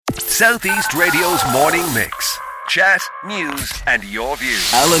Southeast Radio's morning mix. Chat, news and your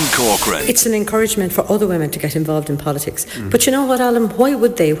views. Alan Corcoran. It's an encouragement for other women to get involved in politics. But you know what, Alan? Why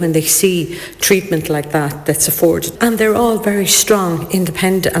would they when they see treatment like that's afforded? And they're all very strong,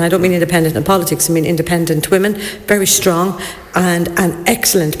 independent, and I don't mean independent in politics, I mean independent women, very strong and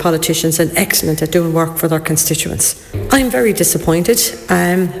excellent politicians and excellent at doing work for their constituents. I'm very disappointed,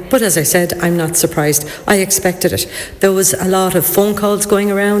 but as I said, I'm not surprised. I expected it. There was a lot of phone calls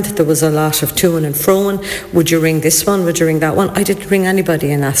going around. There was a lot of to-ing and fro-ing. Would you ring this one? Would you ring that one? I didn't ring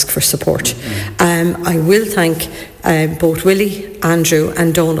anybody and ask for support. I will thank both Willie, Andrew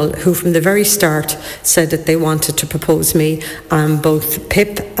and Donal, who from the very start said that they wanted to propose me. Both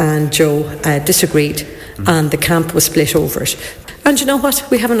Pip and Joe disagreed, and the camp was split over it. And you know what?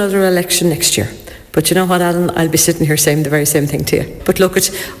 We have another election next year. But you know what, Alan? I'll be sitting here saying the very same thing to you. But look,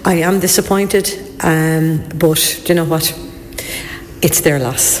 I am disappointed, but you know what? It's their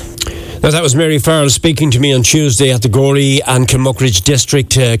loss. Now, that was Mary Farrell speaking to me on Tuesday at the Gorey and Kilmuckridge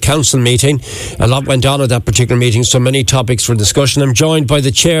District Council meeting. A lot went on at that particular meeting, so many topics for discussion. I'm joined by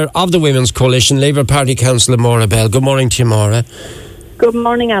the chair of the Women's Coalition, Labour Party Councillor Maura Bell. Good morning to you, Maura. Good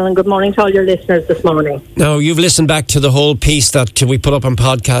morning, Alan. Good morning to all your listeners this morning. Now, you've listened back to the whole piece that we put up on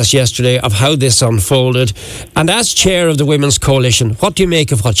podcast yesterday of how this unfolded. And as chair of the Women's Coalition, what do you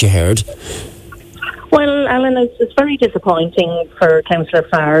make of what you heard? Well, Alan, it's very disappointing for Councillor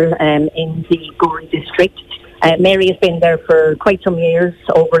Farrell in the Gorey district. Mary has been there for quite some years,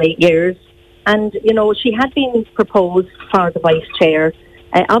 over 8 years. And, you know, she had been proposed for the vice chair.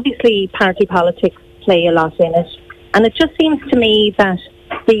 Obviously, party politics play a lot in it. And it just seems to me that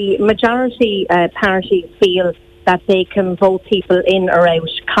the majority parties feel that they can vote people in or out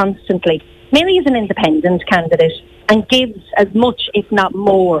constantly. Mary is an independent candidate and gives as much, if not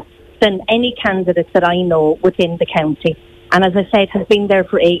more, than any candidate that I know within the county. And as I said, has been there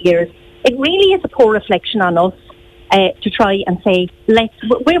for 8 years. It really is a poor reflection on us to try and say,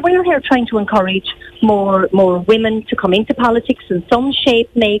 we're here trying to encourage more women to come into politics in some shape,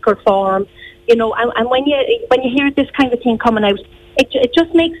 make or form. You know, and when you hear this kind of thing coming out, it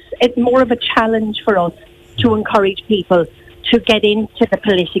just makes it more of a challenge for us to encourage people to get into the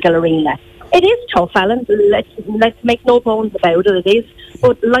political arena. It is tough, Alan. Let's make no bones about it. It is.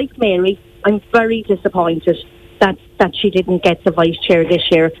 But like Mary, I'm very disappointed that she didn't get the vice chair this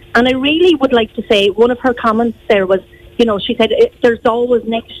year. And I really would like to say one of her comments there was, you know, she said there's always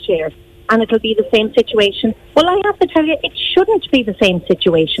next year and it'll be the same situation. Well, I have to tell you, it shouldn't be the same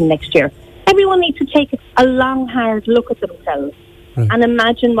situation next year. Everyone needs to take a long, hard look at themselves and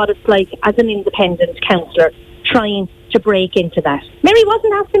imagine what it's like as an independent councillor trying to break into that. Mary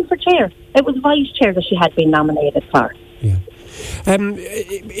wasn't asking for chair. It was vice chair that she had been nominated for. Yeah.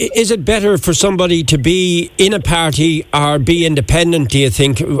 Is it better for somebody to be in a party or be independent, do you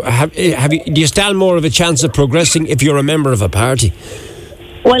think? Do you stand more of a chance of progressing if you're a member of a party?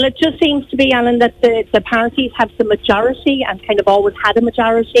 Well, it just seems to be, Alan, that the parties have the majority and kind of always had a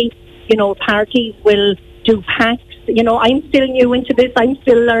majority. You know, parties will do pacts. You know, I'm still new into this. I'm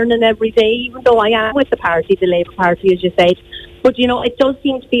still learning every day, even though I am with the party, the Labour Party, as you said. But, you know, it does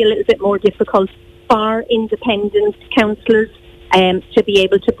seem to be a little bit more difficult for independent councillors to be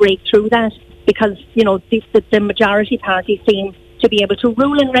able to break through that because, you know, the majority parties seem to be able to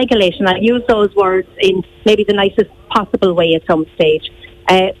rule and regulate. And I use those words in maybe the nicest possible way at some stage.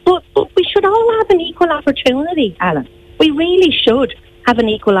 But we should all have an equal opportunity, Alan. We really should have an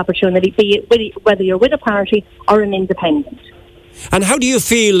equal opportunity, be it whether you're with a party or an independent. And how do you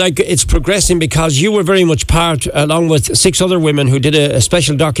feel like it's progressing? Because you were very much part, along with 6 other women, who did a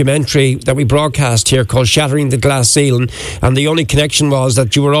special documentary that we broadcast here called Shattering the Glass Ceiling. And the only connection was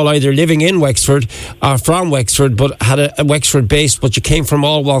that you were all either living in Wexford or from Wexford, but had a Wexford base, but you came from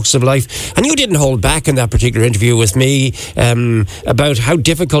all walks of life. And you didn't hold back in that particular interview with me about how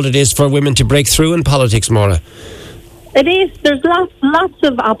difficult it is for women to break through in politics, Maura. It is. There's lots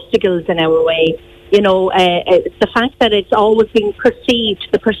of obstacles in our way. You know, the fact that it's always been perceived,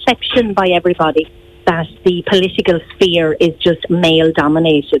 the perception by everybody that the political sphere is just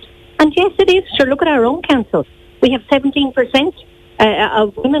male-dominated. And yes, it is. Sure, look at our own council. We have 17%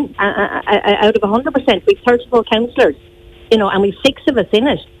 of women out of 100%. We've 34 councillors, you know, and we've 6 of us in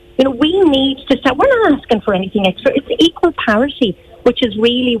it. You know, we need to start. We're not asking for anything extra. It's equal parity, which is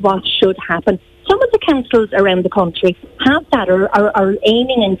really what should happen. Some of the councils around the country have that or are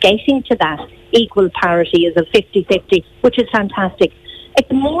aiming and getting to that equal parity as a 50-50, which is fantastic.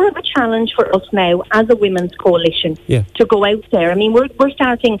 It's more of a challenge for us now as a women's coalition to go out there. I mean, we're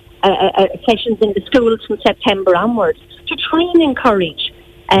starting sessions in the schools from September onwards to try and encourage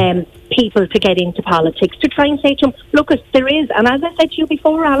people to get into politics, to try and say to them, look, there is, and as I said to you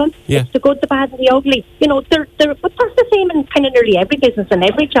before, Alan, it's the good, the bad and the ugly. You know, but that's the same in kind of nearly every business and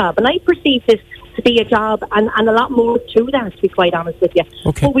every job, and I perceive this to be a job and a lot more to that, to be quite honest with you.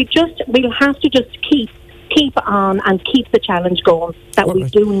 Okay. But we'll have to just keep on and keep the challenge going that we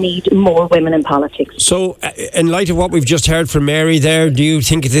do need more women in politics. So, in light of what we've just heard from Mary there, do you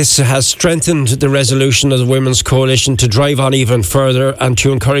think this has strengthened the resolution of the Women's Coalition to drive on even further and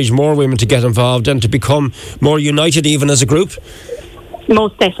to encourage more women to get involved and to become more united even as a group?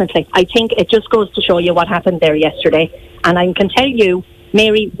 Most definitely. I think it just goes to show you what happened there yesterday. And I can tell you,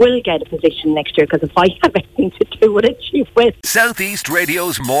 Mary will get a position next year, because if I have anything to do with it, she will. South East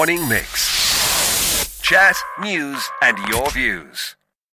Radio's morning mix. Chat, news and your views.